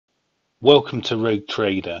Welcome to Rogue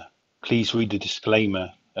Trader. Please read the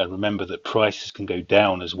disclaimer and remember that prices can go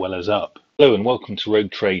down as well as up. Hello and welcome to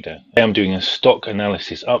Rogue Trader. Today I'm doing a stock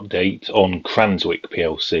analysis update on Cranswick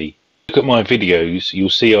plc. Look at my videos,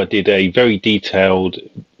 you'll see I did a very detailed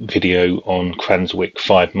video on Cranswick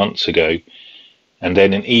 5 months ago and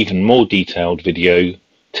then an even more detailed video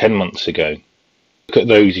 10 months ago. Look at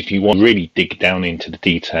those if you want to really dig down into the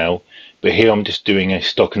detail, but here I'm just doing a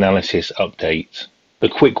stock analysis update. A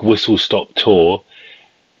quick whistle-stop tour,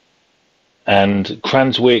 and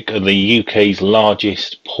Cranswick are the UK's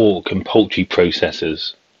largest pork and poultry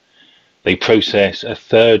processors. They process a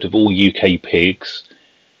third of all UK pigs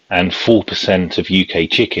and 4% of UK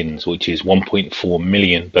chickens, which is 1.4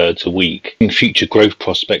 million birds a week. In future growth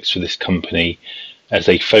prospects for this company as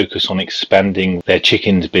they focus on expanding their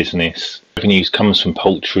chickens business. Revenues comes from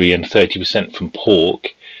poultry and 30% from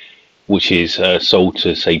pork, which is sold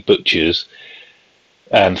to, say, butchers.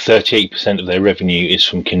 And 38% of their revenue is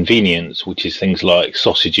from convenience, which is things like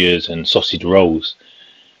sausages and sausage rolls,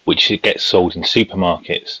 which gets sold in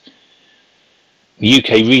supermarkets.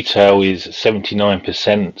 UK retail is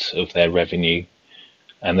 79% of their revenue,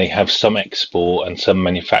 and they have some export and some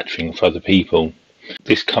manufacturing for other people.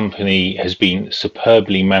 This company has been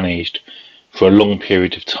superbly managed for a long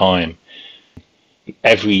period of time.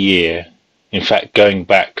 Every year, in fact, going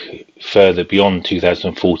back further beyond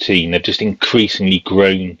 2014, they've just increasingly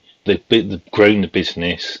grown the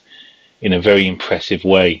business in a very impressive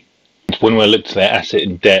way. When we looked at their asset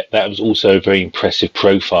and debt, that was also a very impressive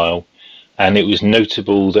profile, and it was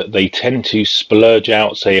notable that they tend to splurge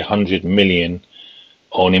out, say, 100 million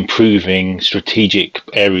on improving strategic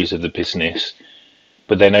areas of the business,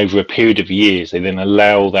 but then over a period of years, they then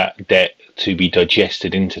allow that debt to be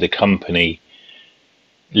digested into the company,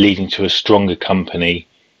 leading to a stronger company,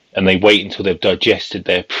 and they wait until they've digested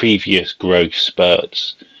their previous growth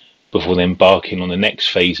spurts before then embarking on the next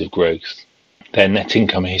phase of growth. Their net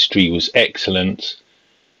income history was excellent,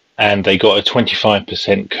 and they got a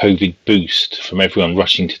 25% COVID boost from everyone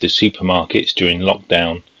rushing to the supermarkets during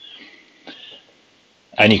lockdown.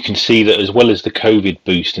 And you can see that as well as the COVID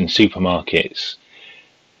boost in supermarkets,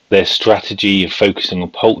 their strategy of focusing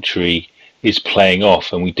on poultry is playing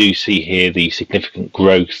off, and we do see here the significant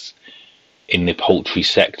growth in the poultry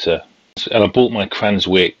sector. And I bought my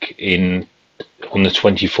Cranswick on the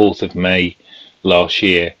 24th of May last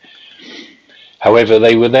year. However,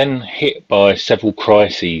 they were then hit by several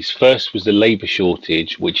crises. First was the labour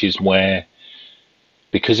shortage, which is where,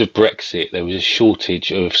 because of Brexit, there was a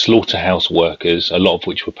shortage of slaughterhouse workers, a lot of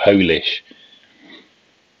which were Polish.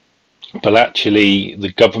 But actually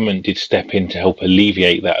the government did step in to help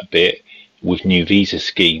alleviate that a bit with new visa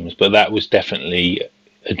schemes, but that was definitely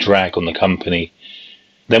a drag on the company.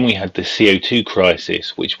 Then we had the CO2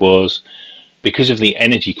 crisis, which was because of the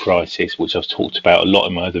energy crisis, which I've talked about a lot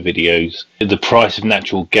in my other videos. The price of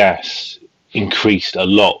natural gas increased a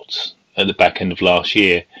lot at the back end of last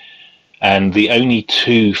year, and the only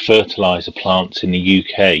 2 fertiliser plants in the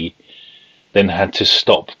UK then had to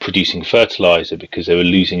stop producing fertiliser because they were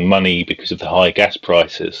losing money because of the high gas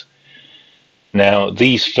prices. Now,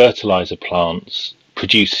 these fertiliser plants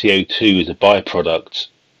produce CO2 as a byproduct,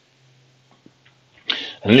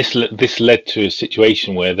 and this led to a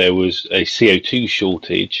situation where there was a CO2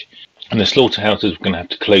 shortage, and the slaughterhouses were going to have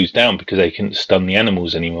to close down because they couldn't stun the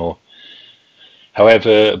animals anymore.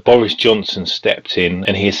 However, Boris Johnson stepped in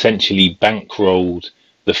and he essentially bankrolled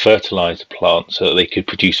the fertiliser plant so that they could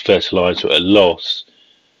produce fertiliser at a loss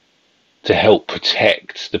to help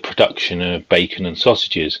protect the production of bacon and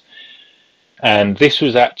sausages. And this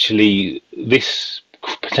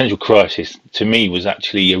potential crisis to me was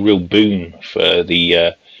actually a real boon for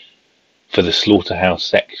the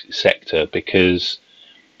slaughterhouse sector, because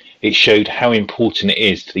it showed how important it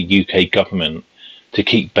is to the UK government to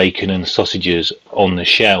keep bacon and sausages on the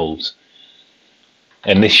shelves.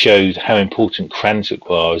 And this showed how important Cranswick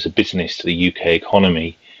are as a business to the UK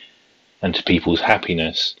economy and to people's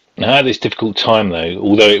happiness. Now, at this difficult time though,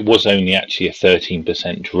 although it was only actually a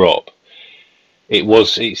 13% drop, it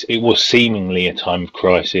was seemingly a time of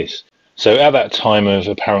crisis. So at that time of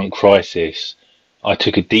apparent crisis, I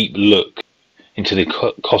took a deep look into the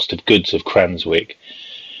cost of goods of Cranswick,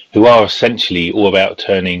 who are essentially all about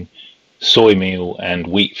turning soy meal and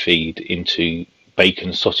wheat feed into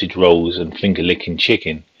bacon, sausage rolls and finger-licking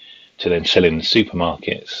chicken to then sell in the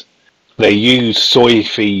supermarkets. They use soy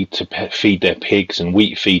feed to feed their pigs and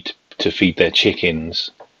wheat feed to feed their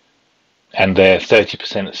chickens, and they're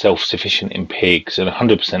 30% self-sufficient in pigs and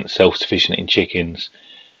 100% self-sufficient in chickens,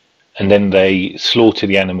 and then they slaughter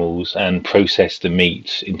the animals and process the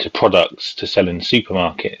meat into products to sell in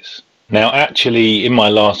supermarkets. Now, actually, in my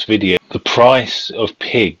last video, the price of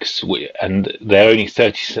pigs, and they're only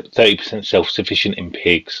 30% self-sufficient in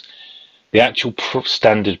pigs, the actual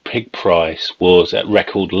standard pig price was at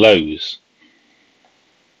record lows.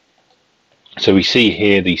 So we see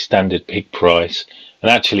here the standard pig price,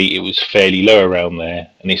 and actually it was fairly low around there,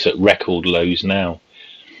 and it's at record lows now.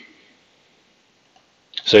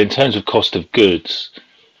 So in terms of cost of goods,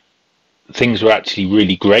 things were actually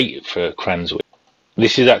really great for Cranswick.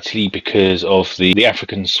 This is actually because of the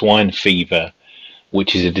African swine fever,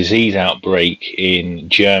 which is a disease outbreak in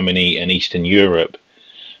Germany and Eastern Europe.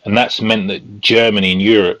 And that's meant that Germany and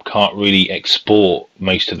Europe can't really export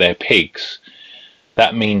most of their pigs.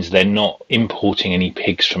 That means they're not importing any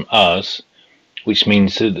pigs from us, which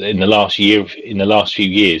means that in the last few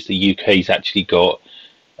years, the UK's actually got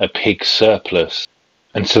a pig surplus.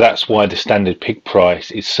 And so that's why the standard pig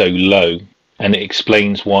price is so low. And it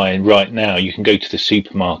explains why right now you can go to the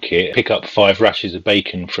supermarket, pick up 5 rashers of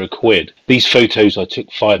bacon for £1. These photos I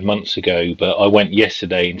took 5 months ago, but I went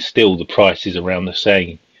yesterday and still the price is around the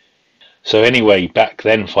same. So anyway, back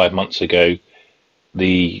then 5 months ago,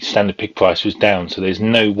 the standard pig price was down, so there's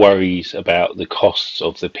no worries about the costs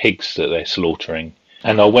of the pigs that they're slaughtering.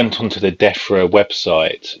 And I went onto the DEFRA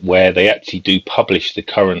website where they actually do publish the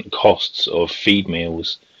current costs of feed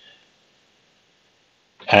meals.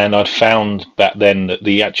 And I'd found back then that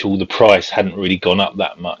the price hadn't really gone up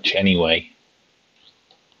that much anyway.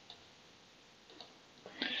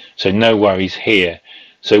 So no worries here.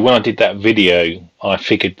 So when I did that video, I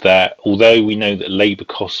figured that although we know that labour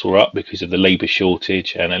costs were up because of the labour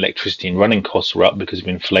shortage and electricity and running costs were up because of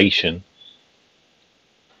inflation,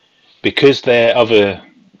 because their other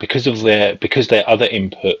inputs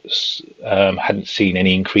hadn't seen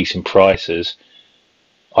any increase in prices,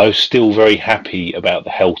 I was still very happy about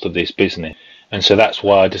the health of this business, and so that's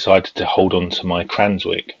why I decided to hold on to my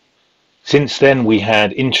Cranswick. Since then we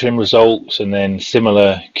had interim results and then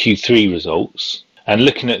similar Q3 results, and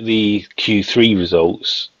looking at the Q3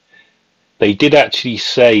 results, they did actually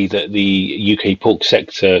say that the UK pork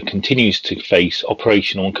sector continues to face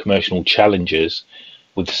operational and commercial challenges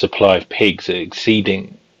with the supply of pigs at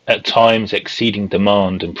times exceeding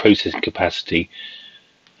demand and processing capacity.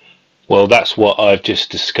 Well, that's what I've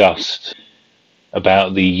just discussed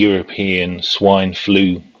about the European swine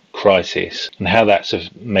flu crisis and how that's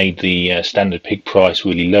made the standard pig price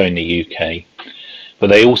really low in the UK. But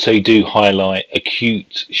they also do highlight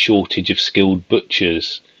acute shortage of skilled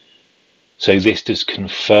butchers. So this does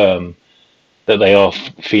confirm that they are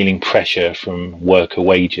feeling pressure from worker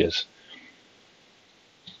wages.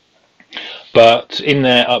 But in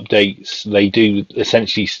their updates, they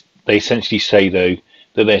essentially say though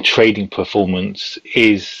that their trading performance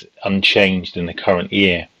is unchanged in the current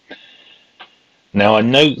year. Now I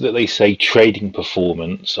note that they say trading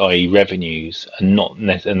performance, i.e. revenues, and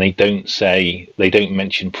they don't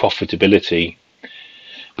mention profitability.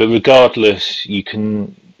 But regardless, you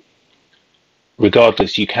can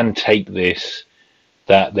take this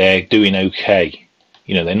that they're doing okay.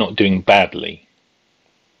 You know, they're not doing badly.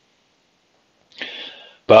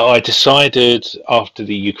 But I decided after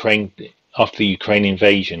the Ukraine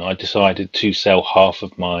invasion, I decided to sell half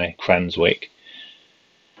of my Cranswick.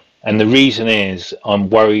 And the reason is I'm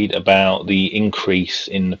worried about the increase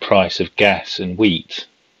in the price of gas and wheat.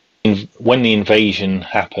 When the invasion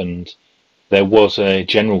happened, there was a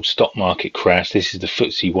general stock market crash. This is the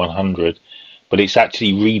FTSE 100, but it's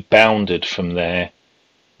actually rebounded from there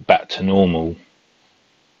back to normal.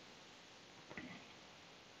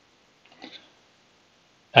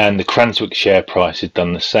 And the Cranswick share price has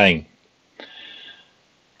done the same.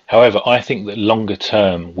 However, I think that longer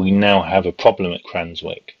term, we now have a problem at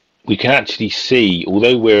Cranswick. We can actually see,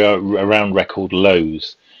 although we're around record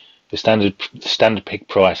lows, the standard pig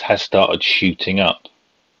price has started shooting up.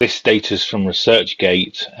 This data is from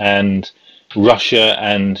ResearchGate, and Russia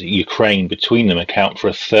and Ukraine between them account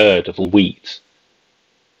for 1/3 of all wheat.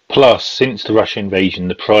 Plus, since the Russia invasion,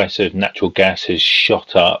 the price of natural gas has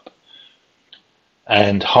shot up,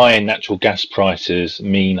 and high natural gas prices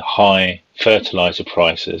mean high fertilizer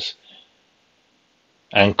prices.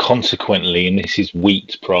 And consequently, and this is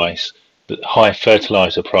wheat price, that high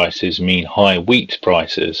fertilizer prices mean high wheat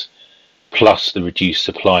prices, plus the reduced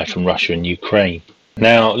supply from Russia and Ukraine.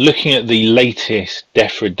 Now, looking at the latest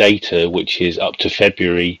DEFRA data, which is up to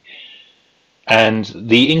February, and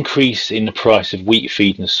the increase in the price of wheat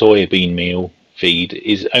feed and soybean meal feed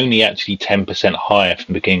is only actually 10% higher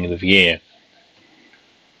from the beginning of the year.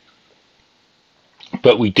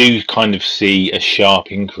 But we do kind of see a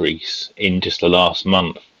sharp increase in just the last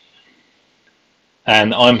month.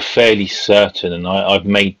 And I'm fairly certain, and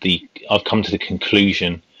I've come to the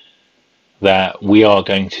conclusion that we are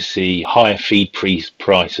going to see higher feed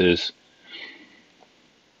prices,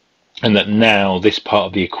 and that now this part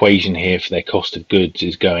of the equation here for their cost of goods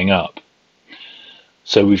is going up.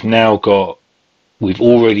 So we've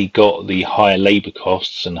already got the higher labour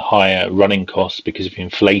costs and higher running costs because of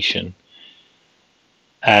inflation.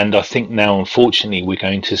 And I think now, unfortunately, we're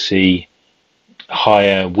going to see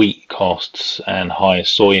higher wheat costs and higher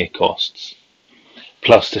soya costs.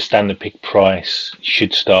 Plus the standard pig price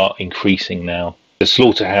should start increasing now. The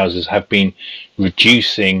slaughterhouses have been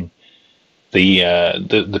reducing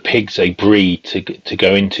the pigs they breed to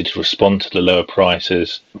go into to respond to the lower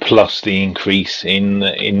prices, plus the increase in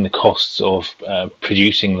the costs of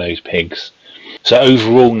producing those pigs. So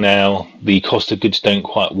overall now the cost of goods don't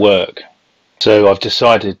quite work. So I've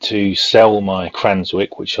decided to sell my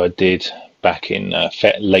Cranswick, which I did back in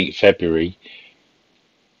late February,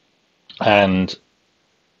 and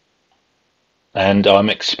I'm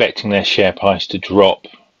expecting their share price to drop,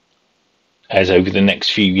 as over the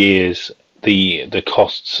next few years the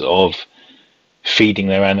costs of feeding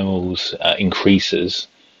their animals increases,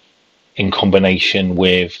 in combination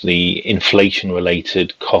with the inflation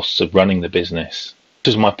related costs of running the business.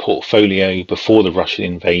 This was my portfolio before the Russian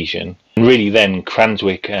invasion, and really then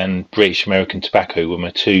Cranswick and British American Tobacco were my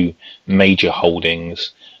two major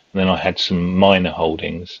holdings, and then I had some minor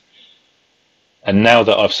holdings. And now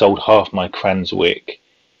that I've sold half my Cranswick,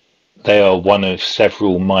 they are one of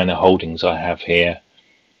several minor holdings I have here,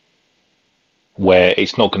 where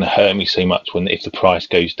it's not going to hurt me so much if the price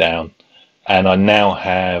goes down. And I now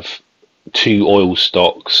have two oil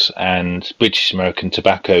stocks and British American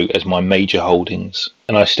Tobacco as my major holdings,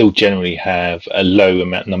 and I still generally have a low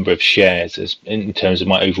number of shares in terms of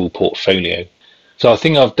my overall portfolio. So I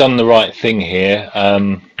think I've done the right thing here.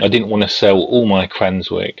 I didn't want to sell all my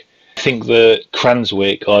Cranswick. I think that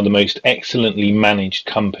Cranswick are the most excellently managed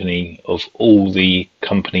company of all the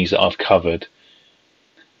companies that I've covered.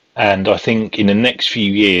 And I think in the next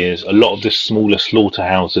few years, a lot of the smaller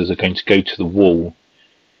slaughterhouses are going to go to the wall,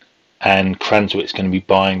 and Cranswick's going to be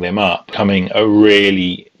buying them up, becoming a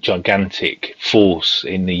really gigantic force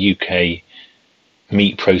in the UK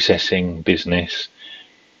meat processing business.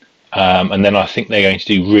 And then I think they're going to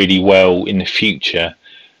do really well in the future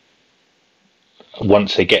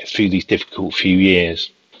once they get through these difficult few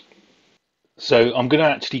years. So I'm going to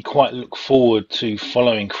actually quite look forward to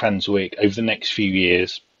following Cranswick over the next few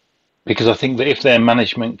years, because I think that if their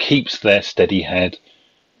management keeps their steady head,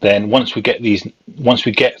 then once we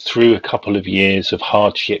get through a couple of years of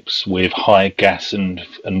hardships with high gas and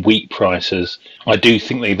wheat prices, I do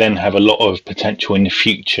think they then have a lot of potential in the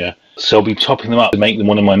future. So I'll be topping them up to make them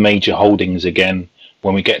one of my major holdings again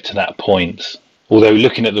when we get to that point. Although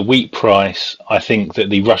looking at the wheat price, I think that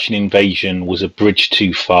the Russian invasion was a bridge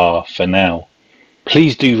too far for now.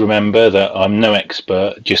 Please do remember that I'm no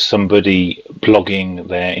expert, just somebody blogging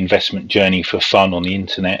their investment journey for fun on the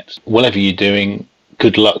internet. Whatever you're doing,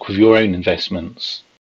 good luck with your own investments.